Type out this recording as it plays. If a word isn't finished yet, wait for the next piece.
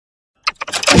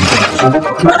Today's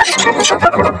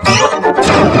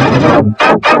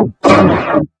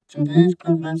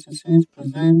KineMaster series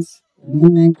presents We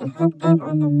Make a Hot Dog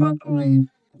on the Microwave.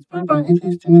 Inspired by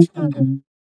interesting snacking.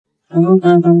 Hello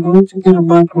guys, I'm going to get a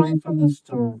microwave from the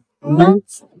store.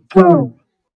 Let's go!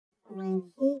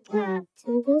 When he got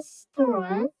to the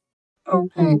store,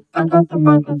 Okay, I got the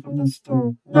microwave from the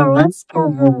store. Now let's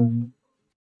go home.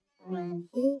 when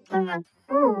he got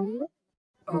home,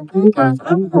 Okay guys,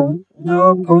 I'm home.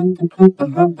 Now I'm going to cook the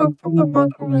hot dog from the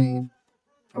microwave.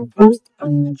 But first, I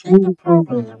need to change the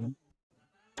program.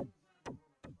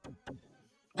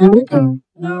 There we go.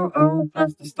 Now I will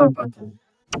press the start button.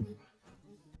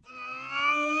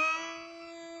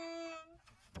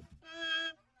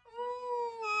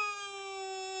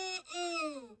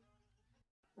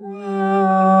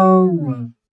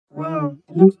 Wow! Wow,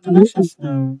 it looks delicious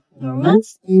now. Now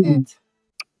let's eat it.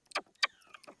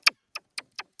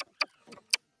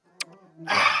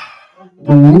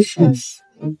 Delicious.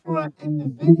 Before I end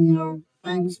the video,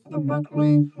 thanks for the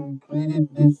microwave who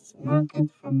created this market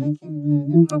for making the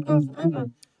new hot dogs ever.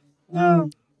 Now,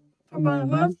 for my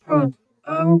last part,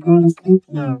 I will go to sleep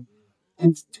now.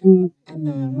 It's 2 in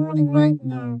the morning right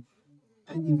now.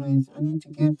 Anyways, I need to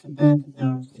get to bed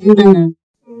now. See you later.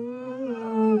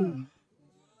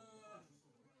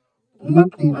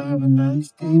 Luckily, I have a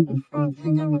nice day before I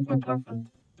hang out with my girlfriend.